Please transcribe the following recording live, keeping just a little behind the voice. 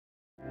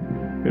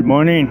Good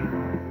morning.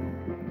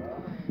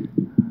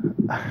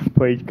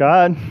 Praise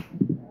God.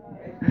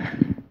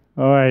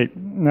 All right.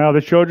 Now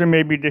the children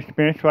may be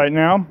dismissed right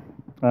now.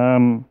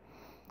 The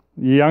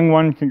young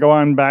ones can go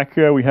on back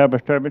here. We have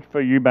a service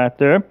for you back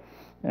there.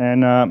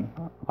 And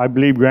I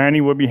believe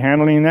Granny will be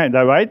handling that. Is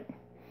that right?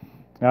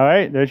 All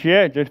right. There she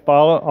is. Just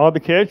follow all the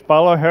kids.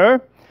 Follow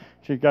her.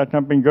 She's got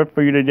something good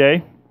for you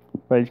today.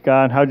 Praise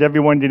God. How's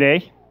everyone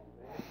today?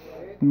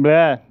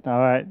 Blessed. All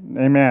right.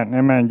 Amen.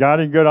 Amen.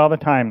 God is good all the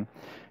time.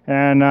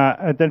 And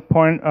at this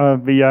point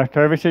of the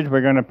services,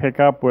 we're going to pick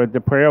up with the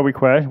prayer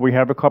request. We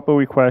have a couple of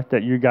requests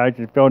that you guys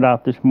have filled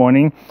out this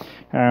morning,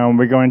 and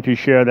we're going to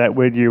share that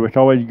with you. It's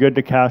always good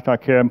to cast our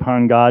care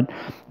upon God,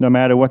 no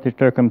matter what the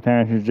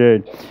circumstances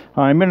is.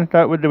 I'm going to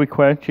start with the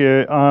request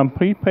here.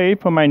 Please pray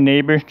for my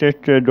neighbor,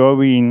 Sister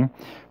Doreen,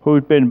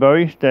 who's been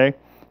very sick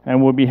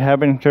and will be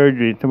having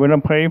surgery. So we're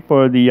going to pray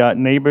for the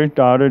neighbor's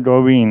daughter,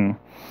 Doreen.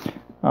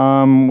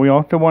 We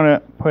also want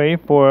to pray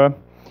for...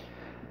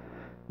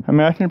 I'm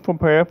asking for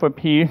prayer for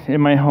peace in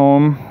my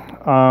home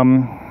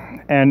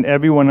and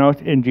everyone else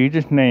in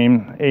Jesus'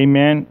 name.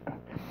 Amen.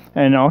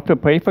 And also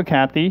pray for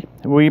Kathy,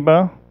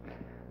 Reba,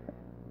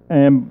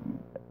 Bernice,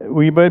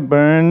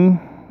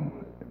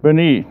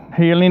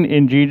 healing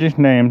in Jesus'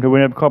 name. So we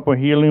have a couple of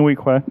healing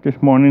requests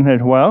this morning as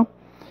well.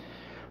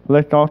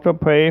 Let's also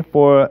pray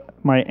for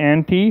my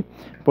auntie,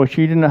 for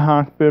she's in the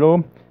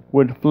hospital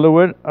with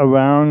fluid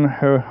around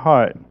her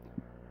heart.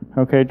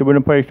 Okay, so we're going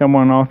to pray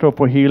someone also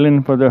for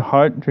healing for the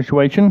heart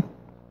situation.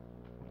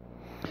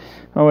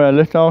 All right,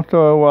 let's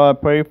also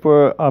pray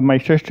for my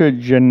sister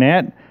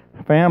Jeanette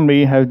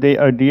family as they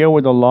deal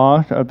with the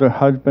loss of their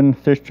husband,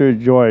 Sister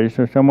Joyce.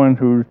 So someone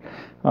whose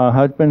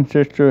husband,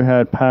 sister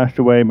had passed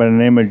away by the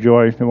name of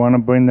Joyce. We want to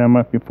bring them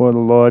up before the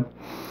Lord.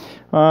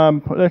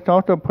 Let's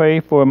also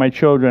pray for my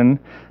children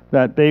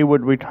that they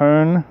would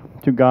return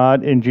to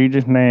God in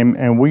Jesus' name,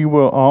 and we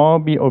will all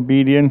be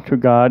obedient to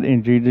God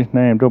in Jesus'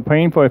 name. So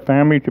praying for a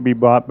family to be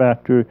brought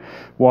back to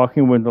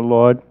walking with the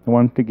Lord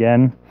once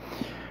again.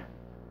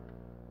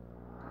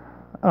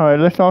 All right,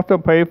 let's also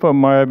pray for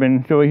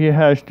Marvin. So he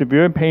has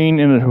severe pain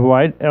in his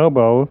right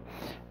elbow,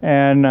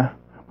 and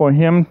for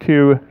him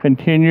to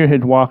continue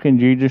his walk in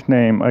Jesus'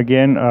 name.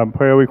 Again, a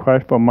prayer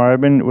request for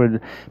Marvin with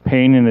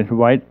pain in his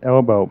right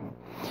elbow,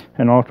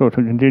 and also to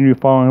continue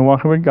following and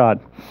walking with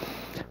God.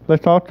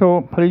 Let's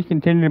also please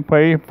continue to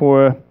pray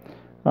for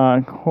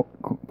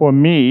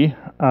me,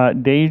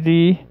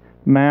 Daisy,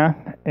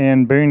 Matt,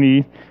 and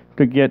Bernie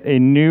to get a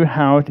new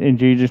house in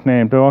Jesus'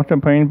 name. So also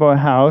praying for a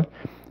house,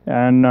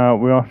 and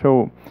we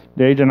also,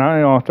 Daisy and I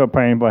are also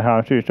praying for a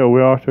house too. So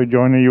we're also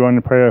joining you in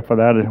the prayer for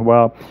that as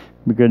well,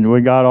 because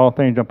with God all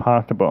things are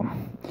possible.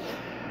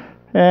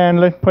 And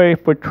let's pray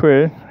for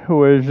Trish,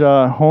 who is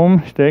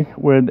homesick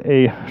with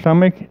a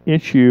stomach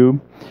issue,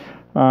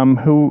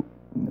 who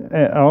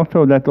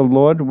also that the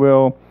Lord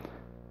will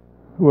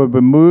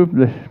remove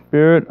the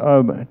spirit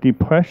of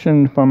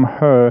depression from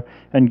her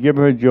and give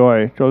her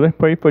joy. So let's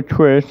pray for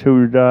Trish,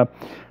 who's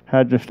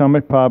has a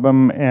stomach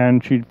problem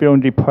and she's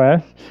feeling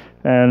depressed,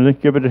 and let's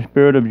give her the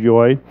spirit of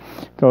joy.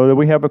 So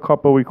we have a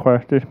couple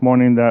requests this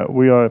morning that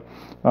we are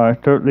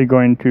certainly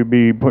going to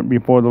be put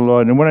before the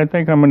Lord. And what I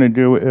think I'm going to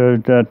do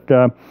is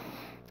that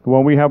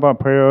when we have our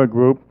prayer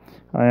group,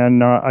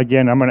 and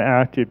again, I'm going to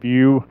ask if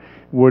you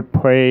would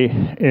pray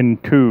in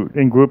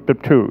groups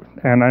of two.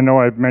 And I know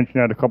I've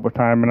mentioned that a couple of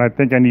times, and I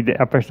think I need to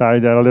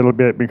emphasize that a little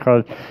bit,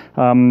 because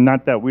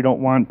not that we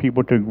don't want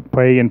people to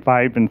pray in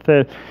 5 and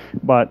 6,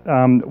 but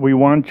we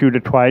want you to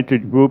try to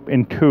group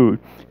in 2.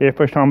 If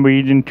for some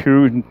reason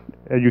 2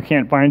 you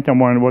can't find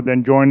someone, well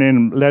then join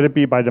in, let it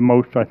be by the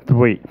most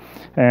 3.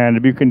 And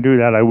if you can do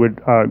that, I would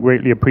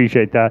greatly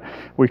appreciate that.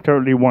 We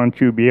certainly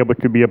want you to be able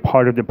to be a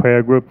part of the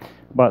prayer group,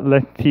 but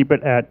let's keep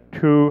it at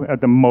 2,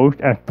 at the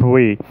most at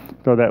 3,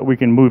 so that we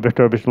can move the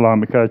service along,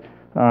 because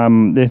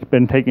it's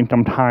been taking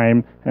some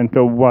time, and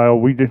so while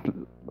we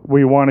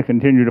want to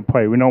continue to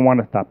pray, we don't want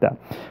to stop that.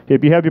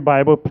 If you have your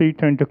Bible, please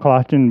turn to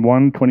Colossians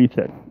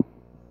 1:26.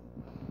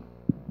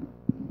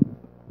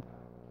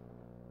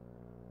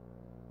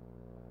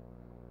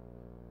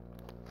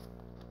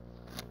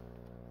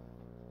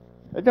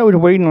 As I was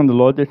waiting on the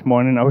Lord this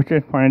morning, I was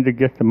just trying to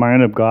get the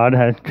mind of God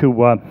as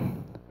to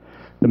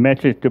the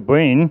message to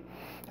bring,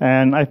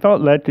 and I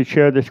felt led to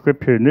share the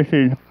scripture. This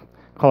is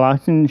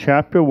Colossians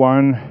chapter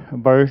 1,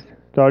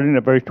 starting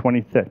at verse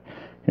 26.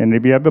 And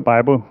if you have the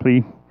Bible,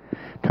 please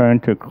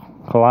turn to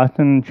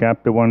Colossians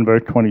chapter 1,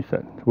 verse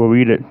 26. We'll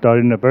read it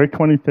starting at verse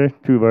 26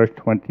 to verse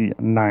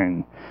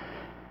 29.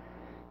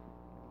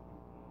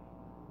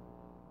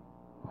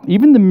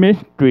 Even the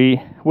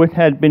mystery which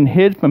had been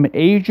hid from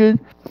ages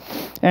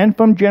and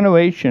from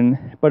generation,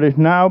 but is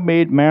now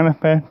made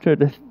manifest to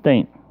the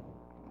saints,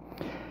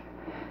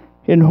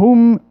 in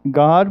whom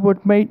God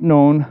would make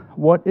known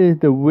what is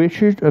the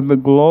riches of the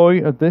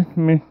glory of this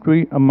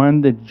mystery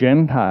among the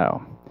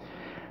Gentiles,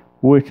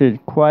 which is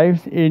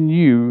Christ in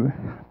you,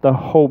 the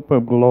hope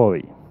of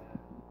glory,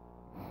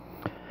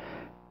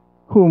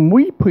 whom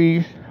we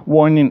preach,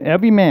 warning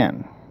every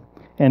man,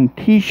 and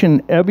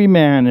teaching every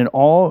man in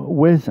all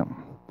wisdom,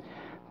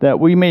 that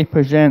we may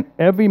present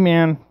every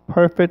man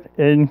perfect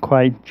in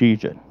Christ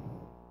Jesus.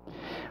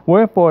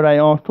 Wherefore I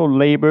also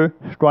labor,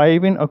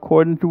 striving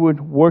according to his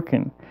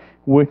working,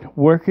 which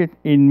worketh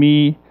in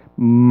me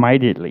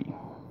mightily.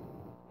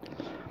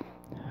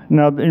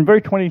 Now, in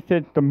verse 20 it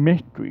says the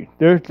mystery.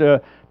 There's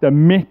the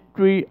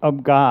mystery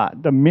of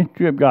God. The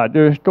mystery of God.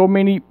 There are so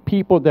many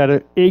people that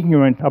are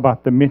ignorant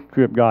about the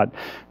mystery of God.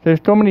 There's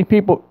so many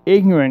people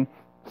ignorant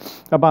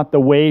about the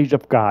ways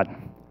of God.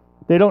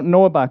 They don't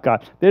know about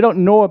God. They don't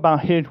know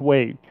about His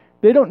ways.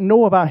 They don't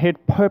know about His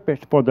purpose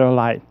for their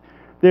life.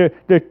 They're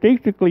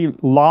basically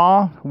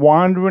lost,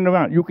 wandering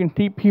around. You can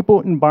see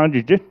people in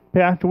bondage. Just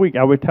past week,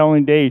 I was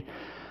telling Dave,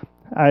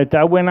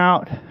 I went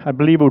out, I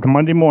believe it was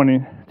Monday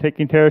morning,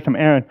 taking care of some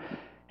errands.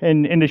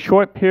 And in the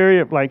short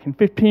period, like in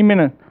 15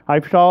 minutes, I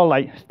saw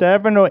like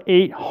 7 or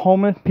 8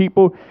 homeless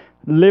people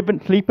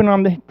sleeping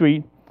on the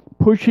street,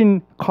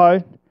 pushing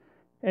cars,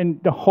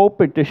 and the hope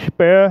of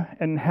despair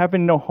and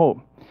having no hope.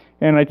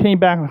 And I came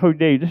back and heard,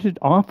 Dave, this is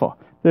awful.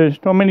 There's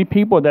so many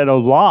people that are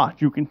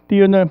lost. You can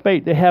see in their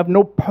face. They have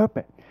no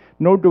purpose,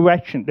 no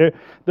direction.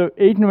 They're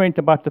ignorant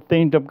about the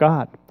things of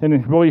God, and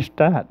it's really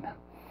sad.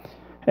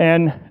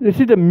 And this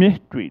is a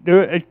mystery.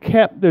 There's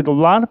a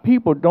lot of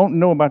people don't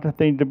know about the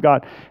things of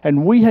God.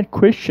 And we as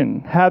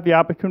Christians have the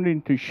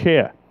opportunity to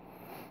share.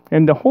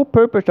 And the whole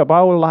purpose of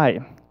our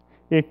life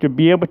is to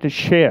be able to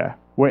share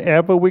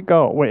wherever we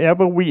go,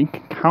 wherever we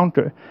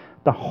encounter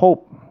the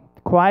hope.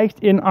 Christ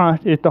in us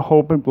is the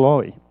hope of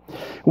glory.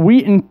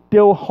 We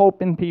instill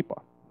hope in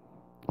people.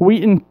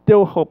 We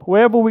instill hope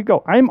wherever we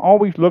go. I'm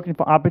always looking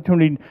for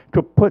opportunity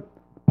to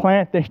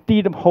plant the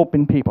seed of hope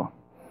in people.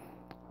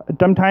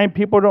 Sometimes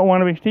people don't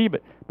want to receive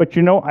it. But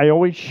I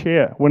always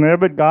share.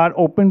 Whenever God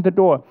opens the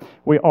door,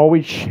 we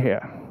always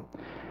share.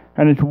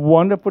 And it's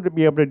wonderful to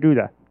be able to do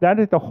that. That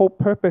is the whole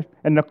purpose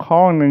and the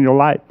calling in your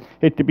life.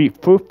 It's to be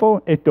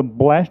fruitful. It's to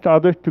bless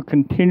others, to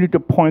continue to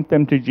point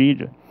them to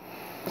Jesus.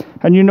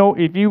 And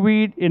if you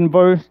read in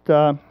verse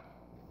 28,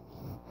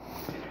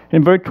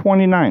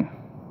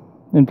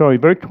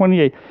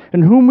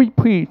 in whom we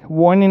preach,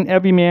 warning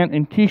every man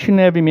and teaching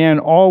every man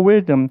all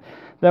wisdom,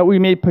 that we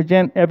may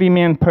present every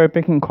man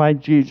perfect in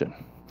Christ Jesus.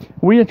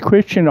 We as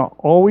Christians are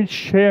always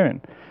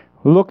sharing,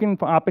 looking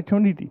for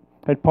opportunity.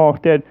 As Paul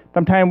said,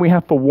 sometimes we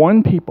have to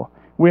warn people.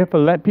 We have to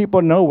let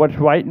people know what's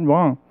right and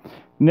wrong.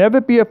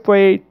 Never be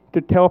afraid to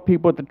tell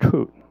people the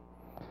truth,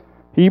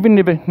 even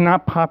if it's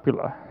not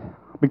popular,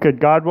 because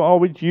God will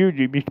always use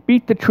you. If you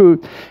speak the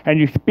truth and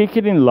you speak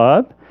it in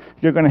love,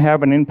 you're going to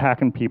have an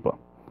impact on people.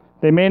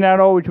 They may not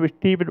always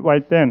receive it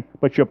right then,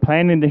 but you're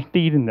planting the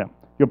seed in them.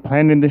 You're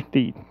planting the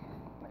seed.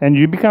 And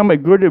you become a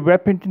good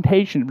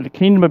representation of the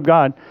kingdom of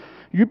God.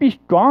 You be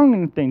strong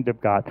in the things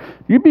of God.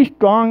 You be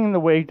strong in the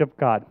ways of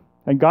God.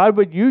 And God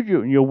would use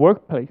you in your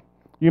workplace.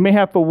 You may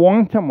have to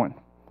warn someone.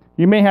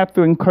 You may have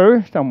to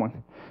encourage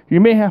someone. You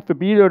may have to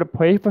be there to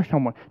pray for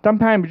someone.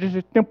 Sometimes just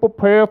a simple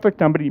prayer for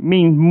somebody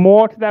means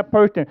more to that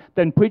person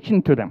than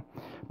preaching to them.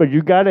 But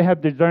you got to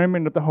have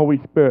discernment of the Holy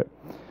Spirit.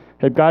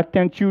 If God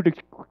sent you to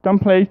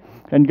someplace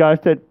and God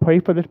said, pray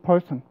for this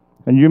person,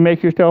 and you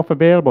make yourself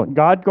available,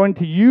 God's going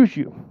to use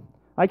you.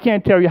 I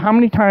can't tell you how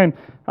many times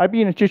I'd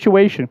be in a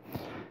situation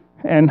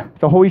and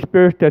the Holy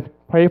Spirit said,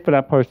 pray for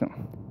that person.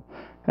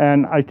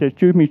 And I said,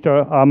 excuse me,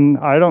 sir,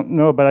 I don't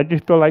know, but I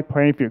just feel like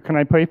praying for you. Can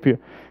I pray for you?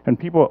 And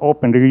people are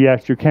open to,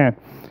 yes, you can.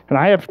 And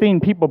I have seen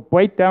people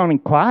break down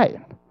and cry.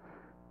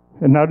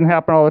 It doesn't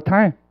happen all the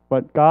time,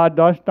 but God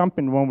does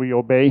something when we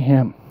obey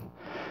Him.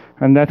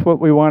 And that's what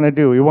we want to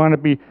do. We want to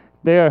be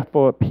there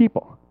for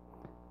people.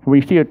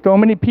 We see so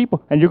many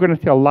people, and you're going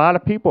to see a lot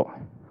of people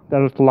that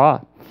are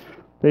lost.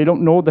 They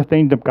don't know the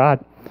things of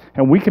God.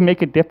 And we can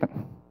make it different.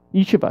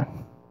 Each of us,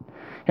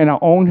 in our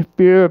own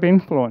sphere of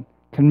influence,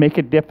 can make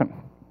it different.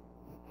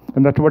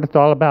 And that's what it's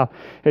all about.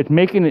 It's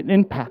making an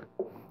impact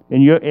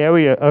in your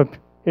area of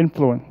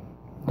influence,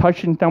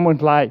 touching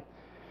someone's life,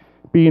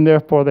 being there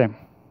for them,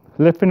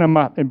 lifting them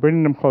up and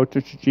bringing them closer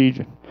to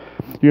Jesus.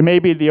 You may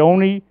be the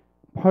only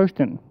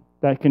person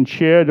that can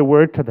share the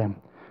word to them.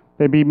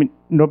 Maybe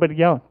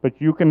nobody else,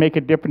 but you can make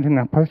a difference in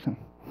that person.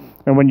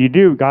 And when you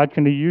do, God's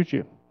going to use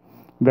you.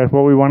 That's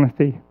what we want to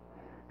see.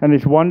 And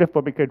it's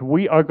wonderful because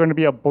we are going to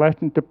be a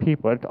blessing to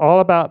people. It's all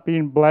about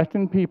being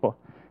blessing people.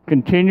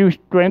 Continue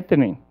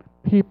strengthening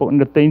people in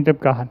the things of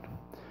God.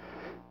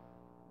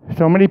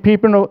 So many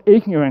people are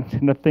ignorant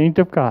in the things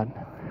of God.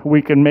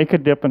 We can make a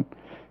difference,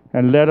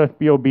 and let us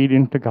be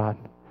obedient to God.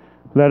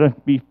 Let us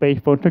be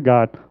faithful to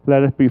God.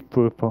 Let us be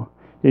fruitful.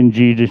 In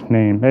Jesus'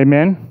 name.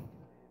 Amen.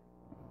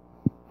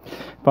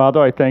 Father,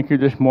 I thank you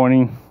this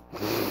morning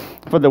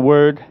for the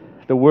word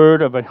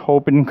of a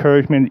hope and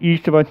encouragement.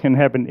 Each of us can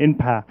have an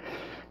impact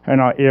in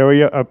our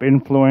area of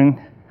influence,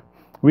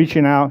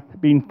 reaching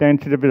out, being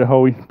sensitive to the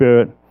Holy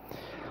Spirit.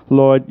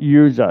 Lord,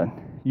 use us.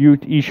 Use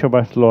each of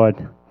us,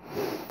 Lord.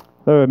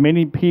 There are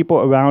many people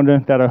around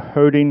us that are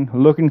hurting,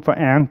 looking for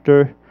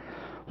answers,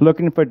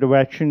 looking for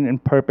direction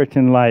and purpose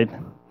in life.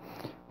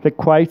 The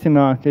Christ in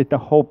us is the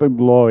hope of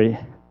glory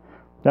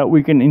that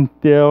we can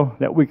instill,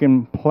 that we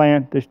can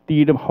plant the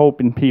seed of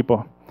hope in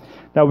people,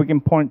 that we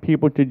can point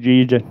people to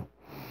Jesus,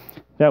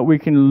 that we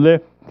can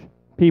lift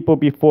people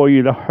before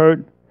you, the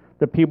hurt,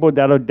 the people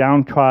that are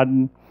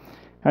downtrodden,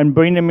 and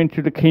bring them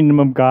into the kingdom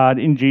of God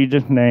in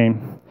Jesus'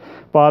 name.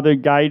 Father,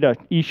 guide us,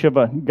 each of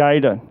us,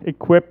 guide us,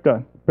 equip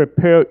us,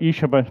 prepare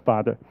each of us,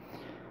 Father,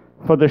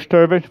 for the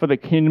service for the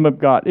kingdom of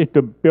God. It's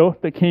to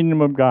build the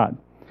kingdom of God.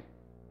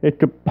 It's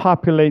to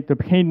populate the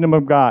kingdom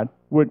of God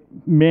with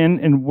men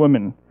and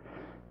women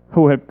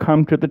who have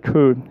come to the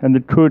truth, and the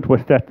truth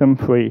will set them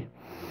free.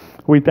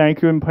 We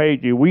thank you and praise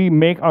you. We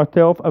make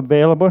ourselves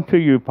available to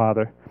you,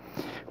 Father.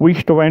 We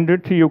surrender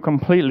to you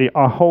completely,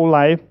 our whole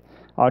life,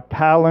 our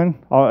talent,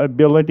 our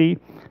ability,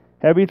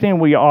 everything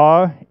we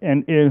are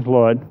and is,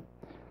 Lord,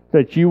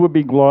 that you will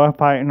be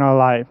glorified in our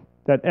life,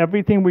 that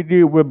everything we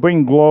do will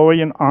bring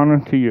glory and honor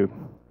to you.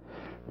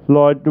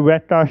 Lord,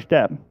 direct our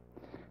steps,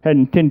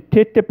 and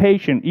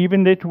anticipation,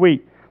 even this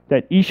week,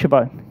 that each of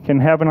us can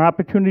have an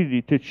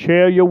opportunity to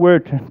share your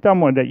word to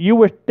someone that you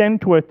will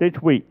send to us this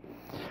week,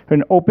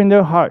 and open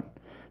their heart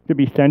to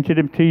be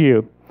sensitive to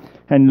you.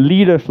 And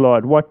lead us,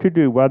 Lord, what to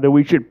do, whether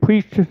we should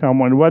preach to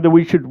someone, whether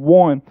we should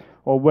warn,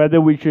 or whether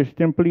we should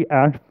simply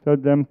ask for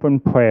them from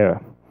prayer.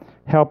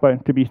 Help us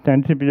to be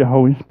sensitive to the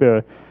Holy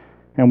Spirit,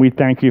 and we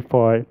thank you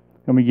for it,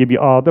 and we give you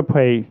all the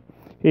praise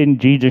in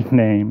Jesus'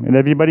 name. And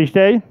everybody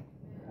say,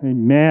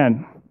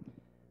 amen.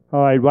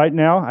 All right, right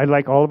now, I'd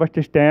like all of us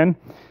to stand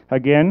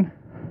again,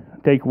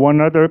 take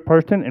one other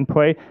person and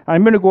pray.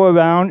 I'm going to go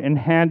around and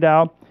hand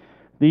out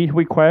these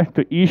requests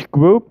to each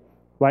group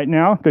right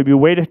now. So if you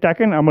wait a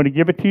second, I'm going to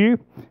give it to you,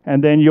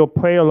 and then you'll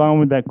pray along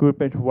with that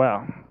group as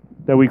well,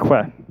 the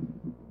request.